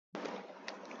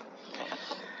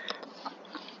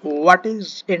What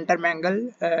is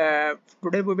intermingle?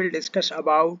 Today we will discuss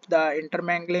about the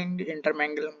intermingling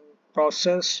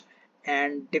process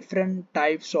and different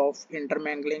types of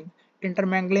intermingling.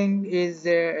 Intermingling is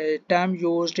a term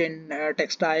used in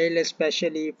textile,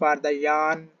 especially for the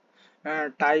yarn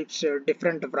types,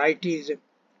 different varieties.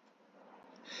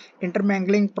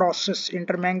 Intermingling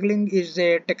is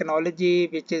a technology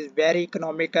which is very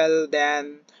economical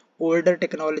than older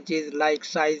technologies like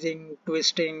sizing,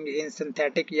 twisting in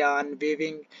synthetic yarn,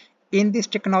 weaving. In this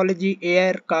technology,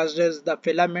 air causes the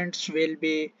filaments will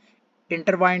be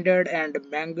intertwined and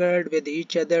mangled with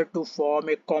each other to form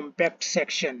a compact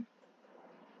section.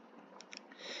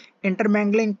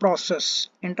 Intermingling process,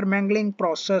 you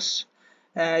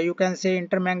can say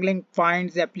intermingling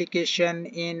finds application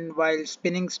in while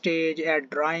spinning stage, at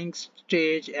drying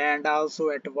stage, and also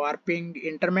at warping.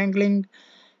 Intermingling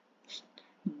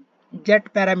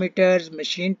jet parameters,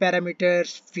 machine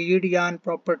parameters, feed yarn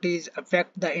properties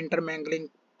affect the intermingling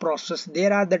process.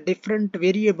 There are the different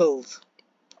variables.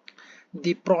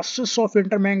 The process of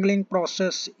intermingling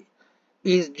process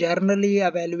is generally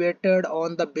evaluated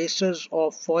on the basis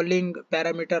of following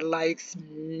parameters like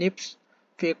NIPS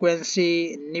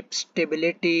frequency, NIPS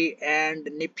stability, and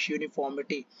NIPS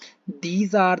uniformity.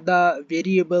 These are the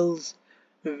variables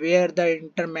where the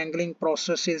intermingling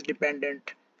process is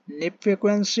dependent. NIP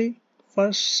frequency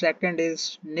first, second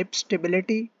is NIP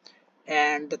stability,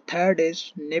 and the third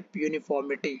is NIP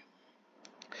uniformity.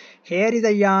 Here is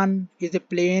a yarn, is a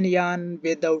plain yarn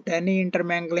without any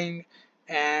intermingling,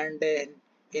 and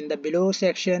in the below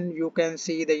section you can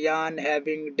see the yarn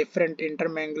having different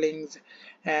interminglings,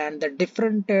 and the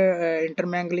different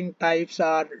intermingling types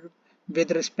are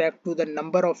with respect to the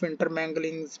number of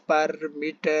interminglings per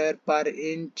meter per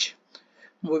inch.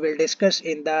 We will discuss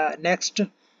in the next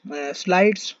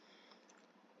slides.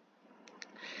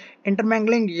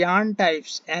 Intermingling yarn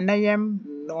types: NIM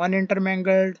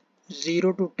non-intermingled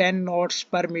 0 to 10 knots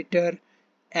per meter.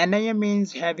 NIM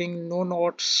means having no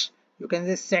knots. You can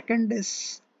say second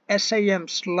is SIM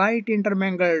slight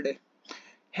intermingled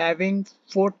having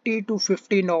 40 to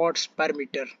 50 knots per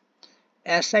meter.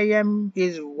 SIM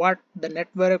is what the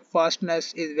network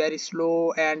fastness is very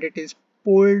slow and it is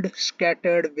pulled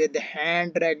scattered with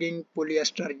hand dragging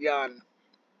polyester yarn.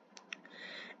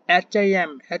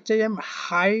 HIM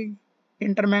high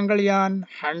intermingled yarn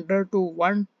 100 to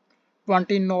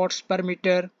 120 knots per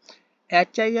meter.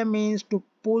 HIM means to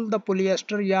pull the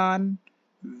polyester yarn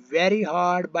very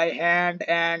hard by hand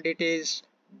and it is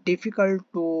difficult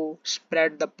to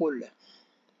spread the pull.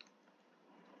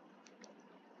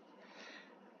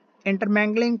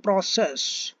 Intermingling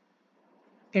process.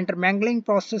 Intermingling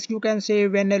process, you can say,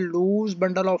 when a loose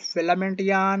bundle of filament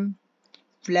yarn,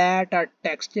 flat or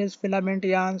textured filament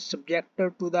yarn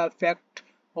subjected to the effect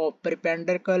of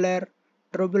perpendicular,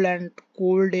 turbulent,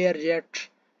 cold air jet,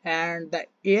 and the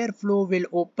airflow will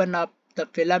open up the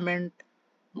filament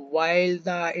while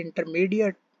the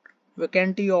intermediate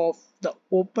vacancy of the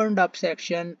opened up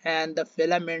section and the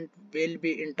filament will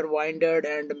be intertwined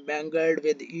and mangled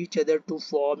with each other to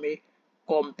form a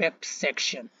compact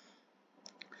section.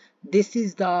 This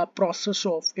is the process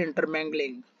of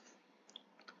intermingling.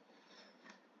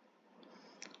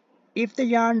 If the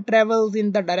yarn travels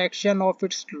in the direction of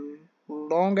its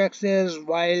long axis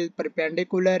while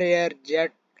perpendicular air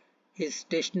jet is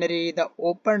stationary, the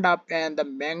opened up and the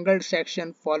mangled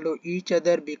section follow each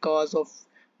other because of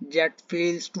jet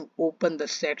fails to open the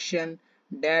section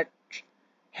that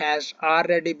has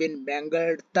already been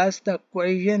mangled. Thus, the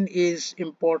cohesion is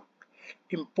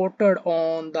imported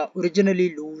on the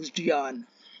originally loosed yarn.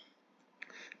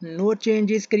 No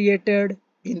change is created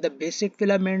in the basic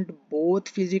filament both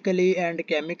physically and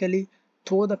chemically,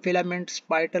 though the filament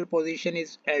spiral position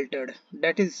is altered.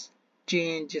 That is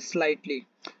change slightly.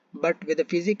 But with the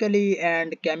physically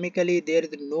and chemically there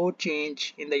is no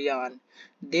change in the yarn.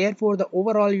 Therefore the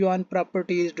overall yarn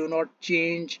properties do not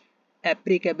change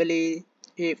appreciably.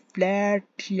 A flat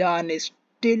yarn is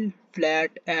still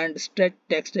flat and stretched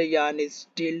textile yarn is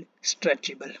still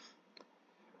stretchable.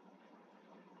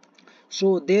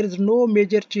 So there is no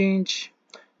major change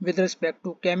with respect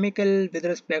to chemical, with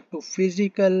respect to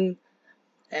physical,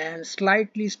 and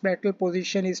slightly spatial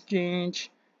position is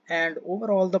changed, and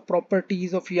overall the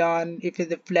properties of yarn, if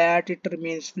it is flat it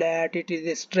remains flat, it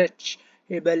is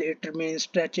stretchable it remains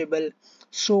stretchable.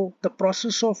 So the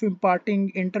process of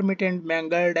imparting intermittent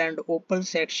mangled and open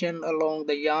section along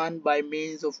the yarn by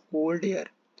means of cold air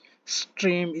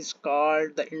stream is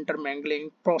called the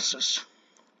intermingling process.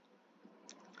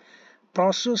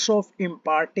 Process of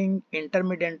imparting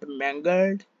intermittent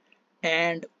mangled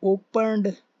and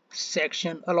opened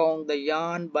section along the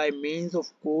yarn by means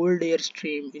of cold air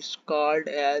stream is called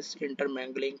as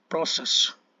intermingling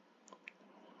process.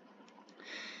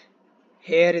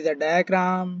 Here is a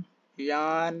diagram,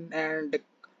 yarn and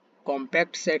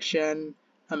compact section,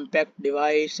 impact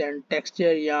device and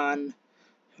texture yarn.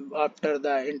 After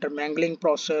the intermingling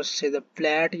process is a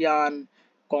flat yarn,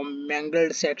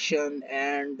 commingled section,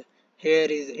 and here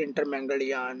is intermingled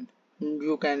yarn.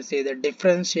 You can see the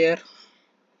difference here.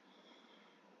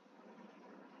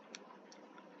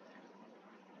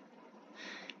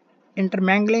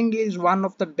 Intermingling is one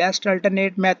of the best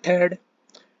alternate method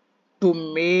to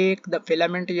make the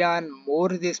filament yarn more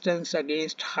resistant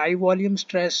against high volume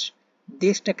stress.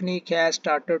 This technique has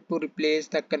started to replace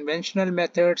the conventional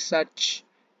methods such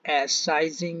as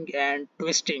sizing and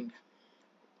twisting.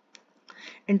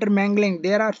 Intermingling,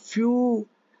 there are few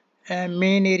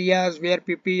main areas where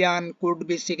PP yarn could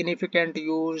be significant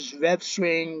use: web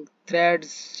swing, threads,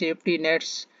 safety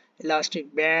nets,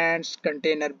 elastic bands,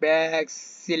 container bags,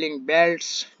 sealing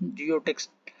belts,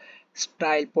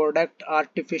 geotextile product,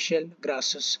 artificial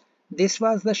grasses. This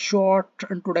was the short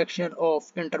introduction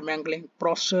of intermingling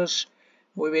process.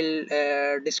 We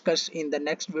will discuss in the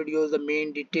next video the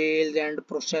main details and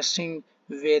processing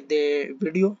with the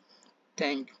video.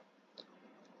 Thank you.